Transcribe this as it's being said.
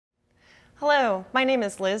Hello, my name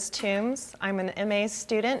is Liz Toombs. I'm an MA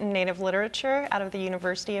student in Native Literature out of the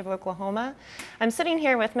University of Oklahoma. I'm sitting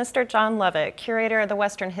here with Mr. John Lovett, curator of the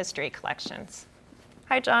Western History Collections.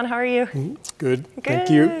 Hi, John, how are you? Good, thank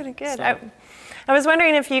you. Good. I was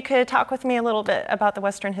wondering if you could talk with me a little bit about the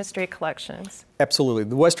Western History Collections. Absolutely.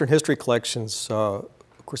 The Western History Collections,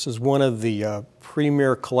 of course, is one of the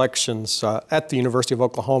premier collections at the University of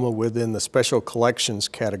Oklahoma within the Special Collections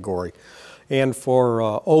category. And for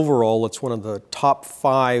overall, it's one of the top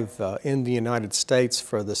 5 in the United States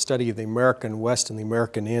for the study of the American West and the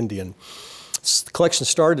American Indian. The collection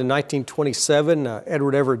started in 1927.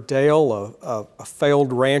 Edward Everett Dale, a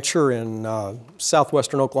failed rancher in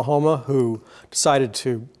southwestern Oklahoma who decided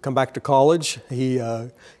to come back to college. He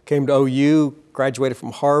came to OU, graduated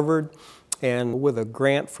from Harvard, and with a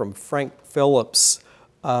grant from Frank Phillips,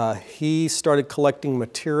 he started collecting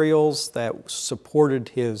materials that supported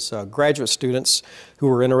his graduate students who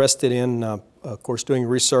were interested in, of course, doing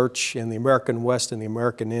research in the American West and the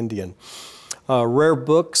American Indian. Rare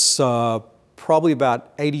books, probably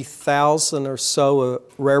about 80,000 or so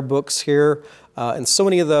rare books here, and so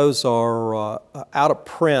many of those are out of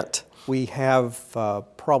print. We have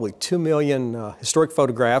probably 2 million historic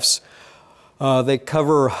photographs. They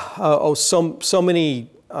cover so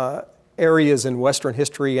many areas in Western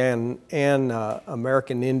history and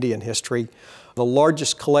American Indian history. The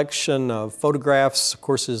largest collection of photographs, of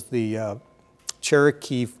course, is the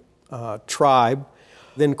Cherokee tribe.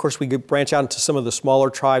 Then, of course, we could branch out into some of the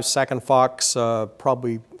smaller tribes, Sac and Fox,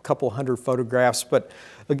 probably a couple hundred photographs. But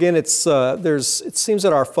again, it seems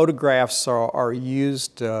that our photographs are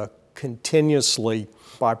used continuously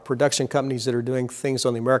by production companies that are doing things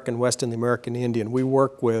on the American West and the American Indian. We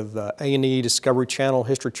work with A&E, Discovery Channel,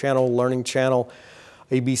 History Channel, Learning Channel,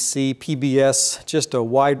 ABC, PBS, just a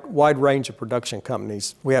wide range of production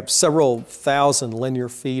companies. We have several thousand linear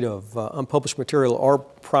feet of unpublished material, our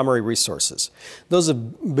primary resources. Those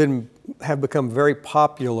have become very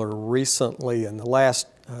popular recently in the last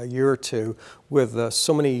year or two with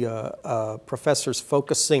so many professors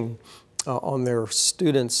focusing on their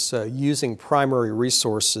students using primary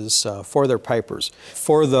resources for their papers.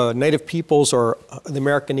 For the Native Peoples or the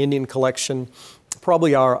American Indian collection,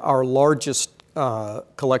 probably our largest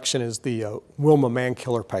collection is the Wilma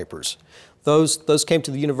Mankiller papers. Those came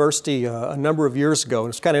to the university a number of years ago,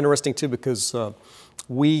 and it's kind of interesting too because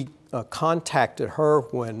we contacted her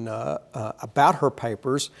when about her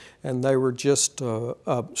papers, and they were just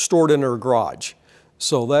stored in her garage.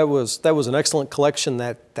 So that was an excellent collection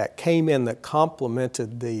that came in that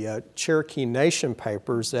complemented the Cherokee Nation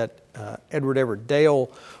papers that Edward Everett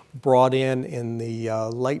Dale brought in the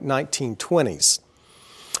late 1920s.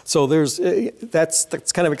 So that's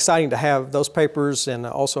kind of exciting to have those papers and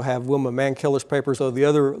also have Wilma Mankiller's papers. So the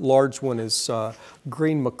other large one is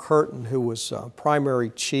Green McCurtain, who was primary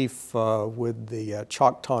chief with the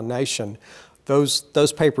Choctaw Nation.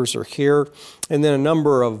 Those papers are here, and then a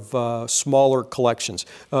number of smaller collections.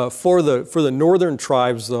 For the northern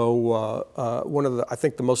tribes, though, one of I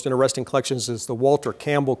think the most interesting collections is the Walter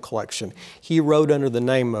Campbell collection. He wrote under the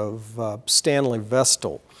name of Stanley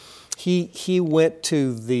Vestal. He went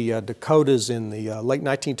to the Dakotas in the late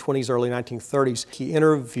 1920s, early 1930s. He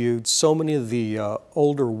interviewed so many of the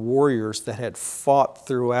older warriors that had fought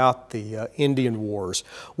throughout the Indian Wars.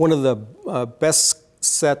 One of the best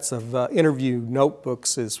sets of interview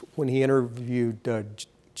notebooks is when he interviewed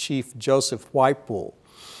Chief Joseph Whitebull.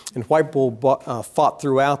 And Whitebull fought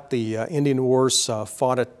throughout the Indian Wars,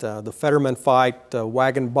 fought at the Fetterman Fight,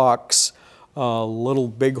 Wagon Box, Little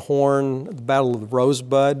Bighorn, the Battle of the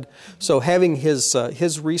Rosebud. So having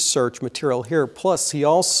his research material here, plus he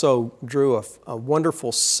also drew a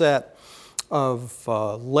wonderful set of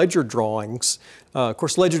ledger drawings. Of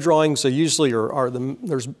course, ledger drawings usually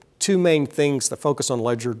there's 2 main things that focus on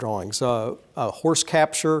ledger drawings, horse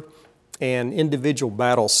capture and individual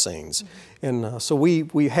battle scenes. And so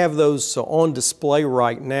we have those on display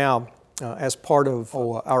right now as part of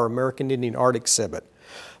our American Indian art exhibit.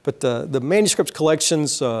 But the manuscript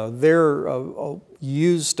collections, they're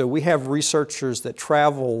used, we have researchers that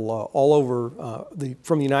travel all over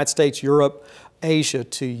from the United States, Europe, Asia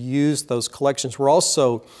to use those collections. We're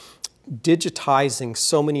also digitizing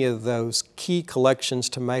so many of those key collections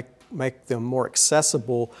to make them more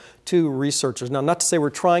accessible to researchers. Now, not to say we're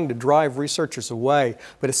trying to drive researchers away,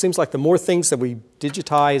 but it seems like the more things that we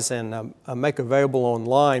digitize and make available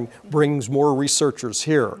online brings more researchers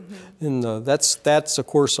here. And that's of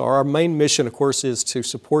course, our main mission, of course, is to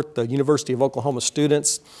support the University of Oklahoma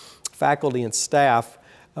students, faculty, and staff,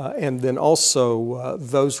 and then also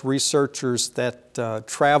those researchers that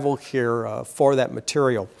travel here for that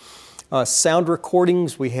material. Sound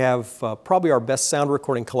recordings, we have probably our best sound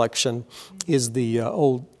recording collection is the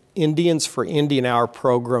old Indians for Indian Hour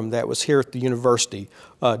program that was here at the university.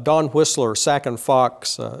 Don Whistler, Sack and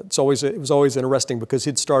Fox, it was always interesting because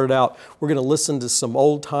he'd started out, we're going to listen to some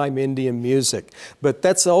old-time Indian music. But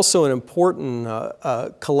that's also an important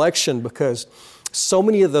collection because so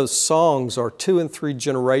many of those songs are 2 and 3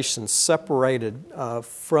 generations separated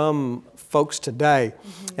from folks today.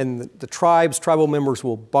 And the tribal members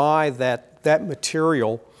will buy that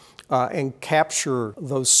material and capture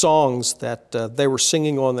those songs that they were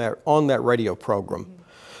singing on that radio program.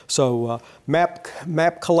 So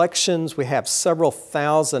map collections, we have several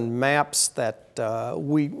thousand maps that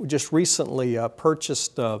we just recently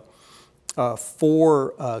purchased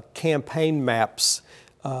 4 campaign maps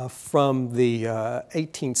from the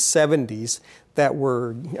 1870s that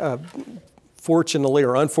were fortunately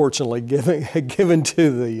or unfortunately given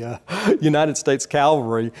to the United States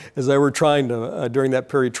Cavalry as they were trying to, during that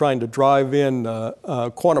period, trying to drive in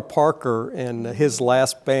Quanah Parker and his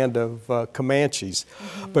last band of Comanches.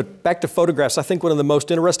 But back to photographs, I think one of the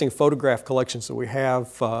most interesting photograph collections that we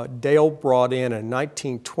have, Dale brought in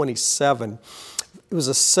 1927. It was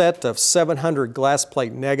a set of 700 glass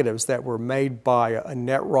plate negatives that were made by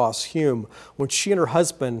Annette Ross Hume. When she and her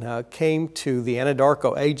husband came to the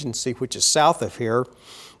Anadarko Agency, which is south of here,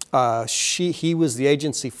 he was the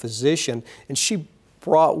agency physician, and she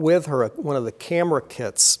brought with her one of the camera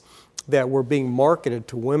kits that were being marketed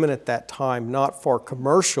to women at that time, not for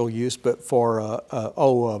commercial use, but for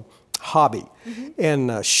hobby.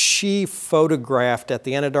 And she photographed at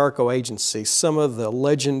the Anadarko Agency some of the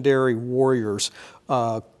legendary warriors.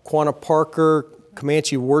 Quanah Parker,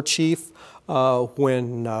 Comanche war chief,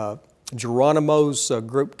 when Geronimo's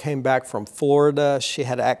group came back from Florida, she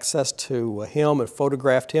had access to him and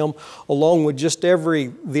photographed him, along with just the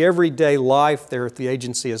everyday life there at the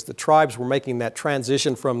agency as the tribes were making that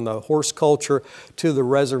transition from the horse culture to the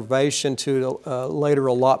reservation to the later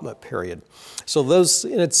allotment period. So those,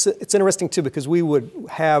 and it's interesting too because we would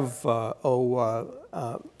have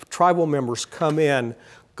tribal members come in,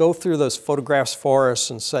 go through those photographs for us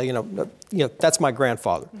and say, you know, that's my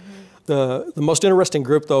grandfather. The most interesting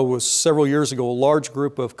group, though, was several years ago, a large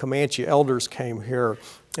group of Comanche elders came here,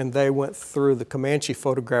 and they went through the Comanche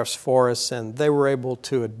photographs for us, and they were able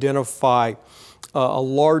to identify a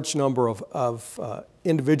large number of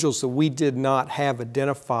individuals that we did not have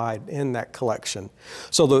identified in that collection.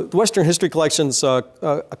 So the Western history collections,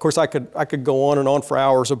 of course, I could go on and on for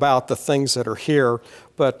hours about the things that are here,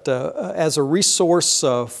 but as a resource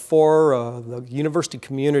for the university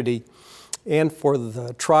community and for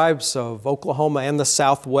the tribes of Oklahoma and the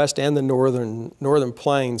Southwest and the northern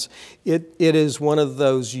plains, it is one of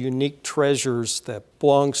those unique treasures that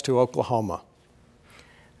belongs to Oklahoma.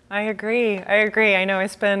 I agree. I know I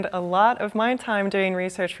spend a lot of my time doing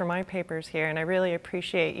research for my papers here, and I really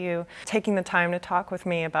appreciate you taking the time to talk with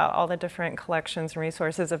me about all the different collections and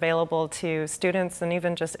resources available to students and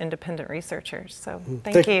even just independent researchers. So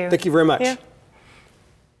thank you. Thank you very much. Yeah.